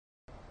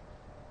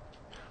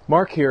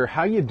Mark here.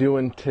 How you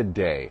doing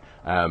today?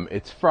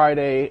 It's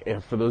Friday,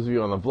 and for those of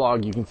you on the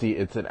vlog, you can see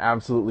it's an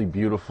absolutely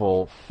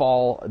beautiful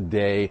fall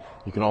day.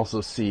 You can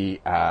also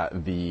see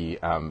the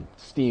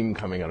steam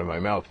coming out of my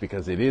mouth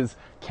because it is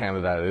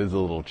Canada. It is a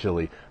little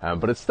chilly,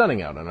 but it's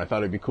stunning out, and I thought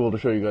it'd be cool to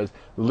show you guys.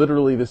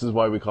 Literally, this is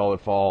why we call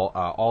it fall.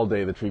 All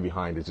day, the tree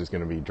behind is just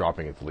going to be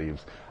dropping its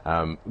leaves.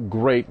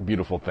 Great,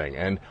 beautiful thing.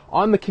 And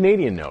on the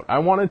Canadian note, I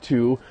wanted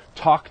to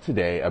talk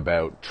today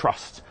about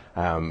trust.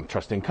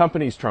 Trust in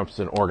companies, trust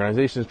in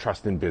organizations,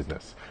 trust in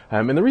business.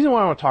 And the reason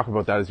why I want to talk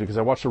about that is because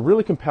I watched a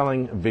really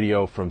compelling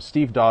video from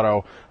Steve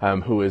Dotto,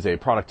 who is a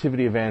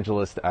productivity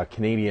evangelist, a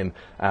Canadian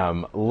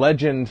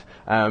legend,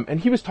 and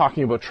he was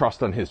talking about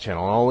trust on his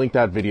channel. And I'll link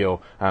that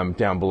video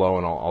down below,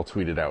 and I'll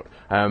tweet it out.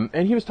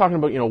 And he was talking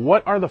about,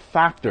 what are the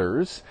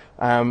factors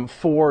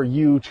for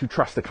you to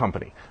trust a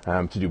company,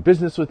 to do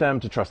business with them,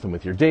 to trust them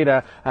with your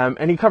data,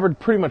 and he covered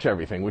pretty much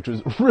everything, which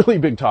was a really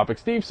big topic,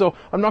 Steve, so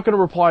I'm not going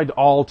to reply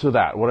all to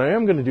that. What I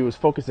am going to do is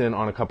focus in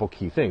on a couple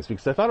key things,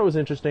 because I thought it was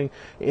interesting.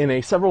 In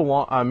a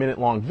several minute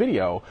long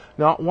video,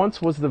 not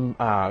once was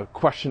the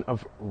question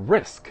of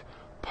risk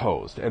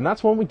posed. And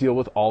that's one we deal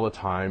with all the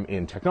time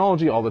in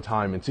technology, all the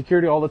time in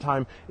security, all the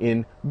time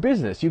in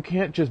business. You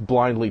can't just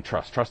blindly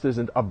trust. Trust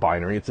isn't a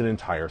binary, it's an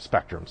entire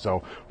spectrum.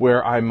 So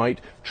where I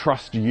might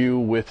trust you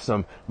with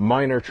some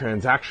minor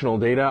transactional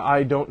data,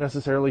 I don't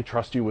necessarily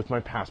trust you with my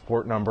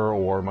passport number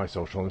or my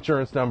social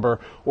insurance number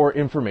or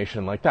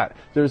information like that.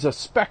 There's a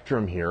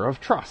spectrum here of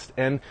trust.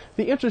 And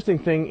the interesting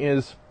thing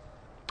is,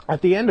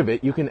 at the end of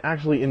it, you can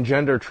actually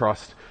engender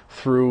trust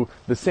through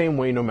the same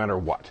way no matter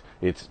what.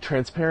 It's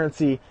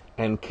transparency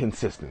and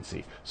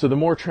consistency. So the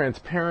more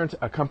transparent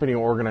a company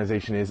or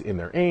organization is in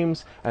their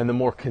aims, and the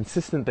more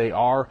consistent they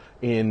are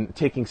in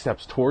taking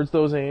steps towards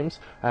those aims,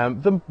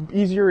 the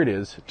easier it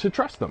is to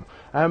trust them.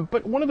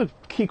 But one of the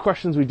key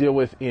questions we deal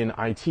with in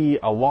IT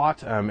a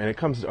lot, and it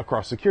comes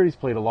across security's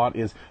plate a lot,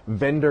 is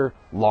vendor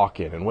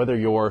lock-in. And whether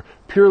you're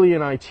purely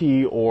in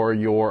IT or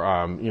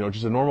you're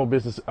just a normal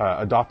business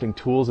adopting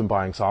tools and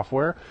buying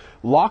software,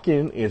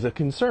 lock-in is a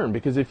concern,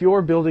 because if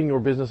you're building your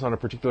business on a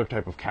particular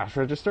type of cash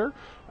register,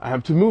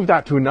 to move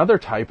that to another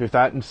type, if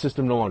that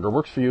system no longer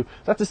works for you,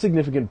 that's a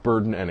significant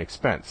burden and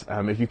expense.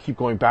 If you keep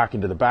going back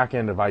into the back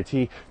end of IT,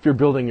 if you're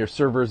building your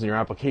servers and your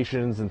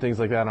applications and things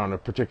like that on a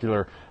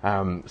particular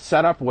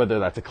setup, whether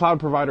that's a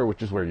cloud provider,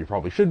 which is where you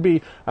probably should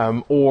be,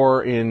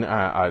 or in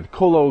a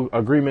colo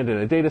agreement in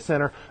a data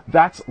center,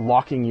 that's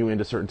locking you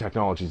into certain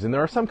technologies. And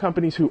there are some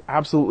companies who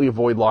absolutely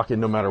avoid lock-in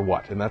no matter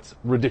what, and that's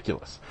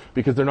ridiculous,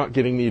 because they're not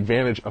getting the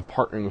advantage of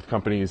partnering with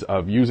companies,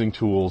 of using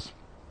tools,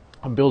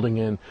 building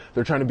in.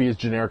 They're trying to be as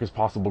generic as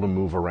possible to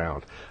move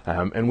around.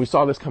 And we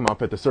saw this come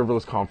up at the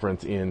serverless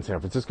conference in San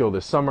Francisco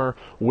this summer,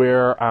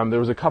 where there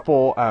was a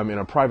couple in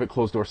a private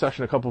closed door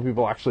session, a couple of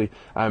people actually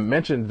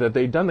mentioned that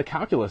they'd done the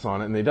calculus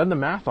on it and they'd done the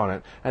math on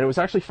it, and it was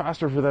actually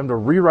faster for them to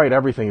rewrite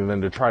everything than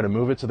to try to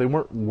move it, so they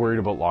weren't worried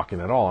about lock-in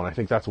at all. And I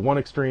think that's one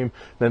extreme.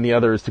 Then the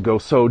other is to go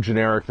so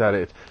generic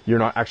that you're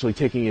not actually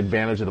taking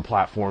advantage of the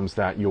platforms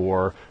that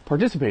you're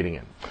participating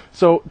in.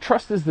 So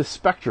trust is the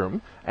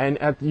spectrum, and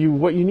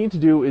what you need to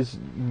do is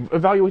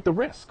evaluate the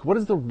risk. What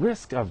is the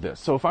risk of this?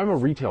 So if I'm a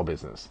retail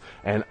business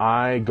and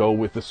I go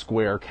with the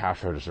Square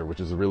cash register, which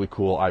is a really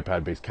cool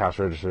iPad-based cash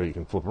register you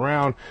can flip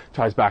around,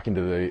 ties back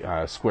into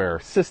the Square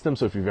system.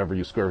 So if you've ever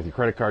used Square with your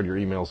credit card, your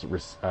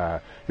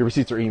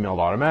receipts are emailed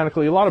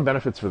automatically. A lot of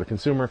benefits for the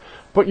consumer,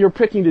 but you're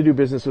picking to do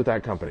business with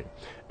that company.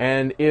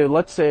 And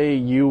let's say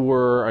you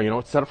were,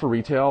 it's set up for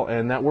retail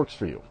and that works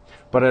for you.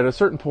 But at a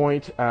certain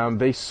point,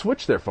 they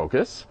switch their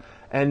focus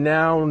and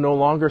now no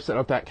longer set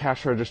up that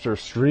cash register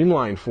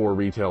streamlined for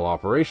retail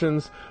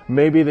operations.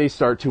 Maybe they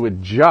start to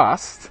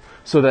adjust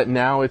so that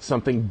now it's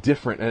something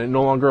different and it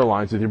no longer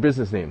aligns with your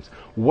business names.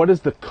 What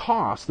is the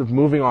cost of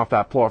moving off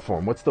that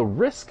platform? What's the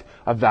risk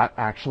of that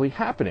actually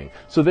happening?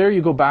 So there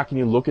you go back and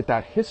you look at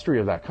that history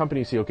of that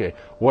company. You see, okay,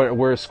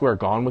 where is Square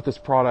gone with this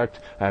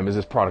product? Is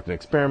this product an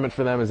experiment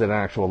for them? Is it an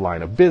actual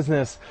line of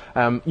business?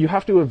 You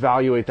have to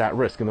evaluate that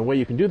risk. And the way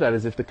you can do that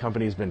is if the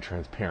company has been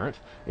transparent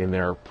in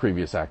their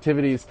previous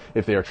activities,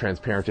 if they are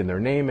transparent in their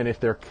name, and if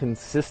they're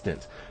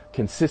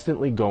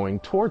consistently going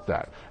toward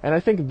that. And I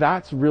think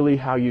that's really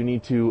how you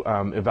need to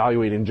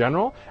evaluate in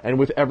general and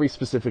with every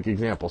specific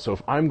example. So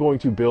if I'm going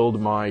to build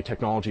my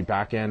technology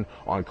backend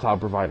on cloud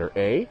provider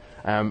A,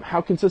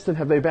 how consistent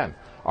have they been?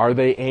 Are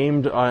they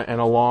aimed and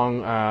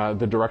along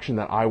the direction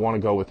that I want to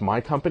go with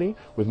my company,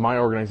 with my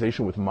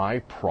organization, with my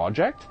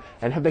project?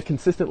 And have they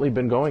consistently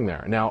been going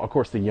there? Now, of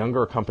course, the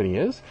younger a company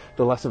is,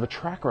 the less of a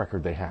track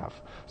record they have.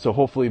 So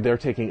hopefully they're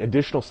taking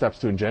additional steps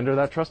to engender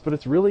that trust, but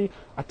it's really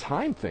a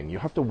time thing. You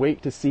have to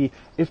wait to see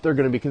if they're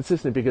going to be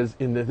consistent, because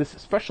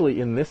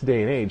especially in this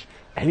day and age,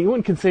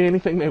 anyone can say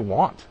anything they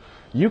want.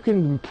 You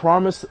can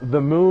promise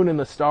the moon and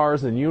the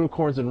stars and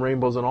unicorns and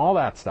rainbows and all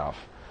that stuff.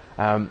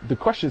 The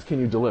question is, can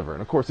you deliver?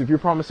 And of course, if you're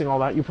promising all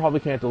that, you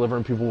probably can't deliver,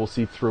 and people will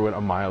see through it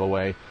a mile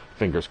away,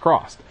 fingers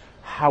crossed.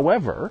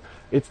 However,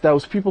 it's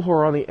those people who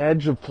are on the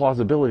edge of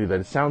plausibility, that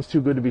it sounds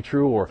too good to be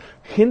true or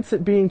hints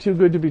at being too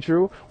good to be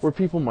true, where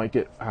people might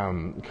get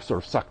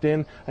sort of sucked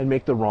in and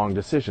make the wrong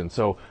decision.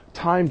 So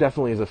time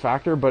definitely is a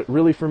factor, but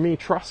really for me,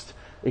 trust,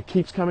 it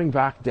keeps coming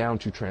back down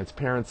to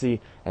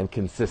transparency and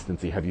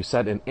consistency. Have you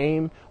set an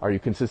aim? Are you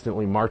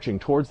consistently marching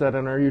towards that?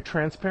 And are you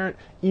transparent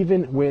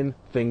even when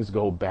things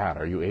go bad?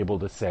 Are you able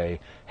to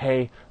say,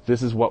 hey,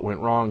 this is what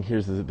went wrong.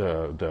 Here's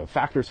the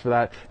factors for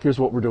that. Here's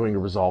what we're doing to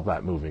resolve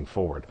that moving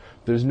forward.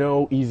 There's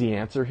no easy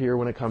answer here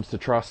when it comes to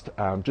trust.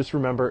 Just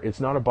remember, it's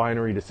not a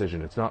binary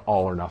decision. It's not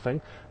all or nothing.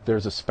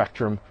 There's a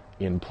spectrum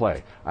in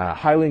play.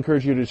 Highly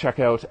encourage you to check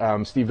out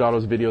Steve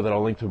Dotto's video that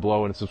I'll link to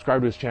below and subscribe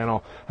to his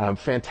channel.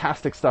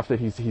 Fantastic stuff that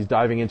he's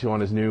diving into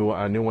on his new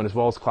one, as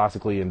well as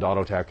classically in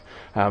Dotto Tech.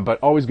 But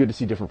always good to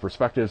see different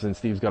perspectives, and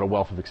Steve's got a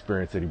wealth of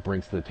experience that he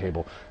brings to the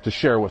table to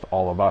share with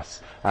all of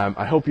us.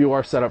 I hope you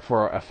are set up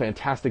for a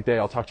fantastic day.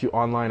 I'll talk to you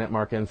online at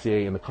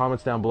MarkNCA, in the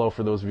comments down below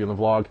for those of you in the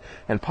vlog,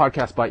 and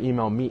podcast by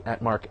email,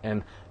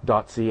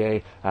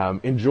 me@markn.ca.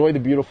 Enjoy the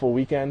beautiful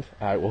weekend.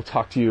 We'll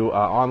talk to you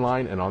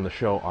online and on the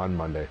show on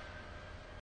Monday.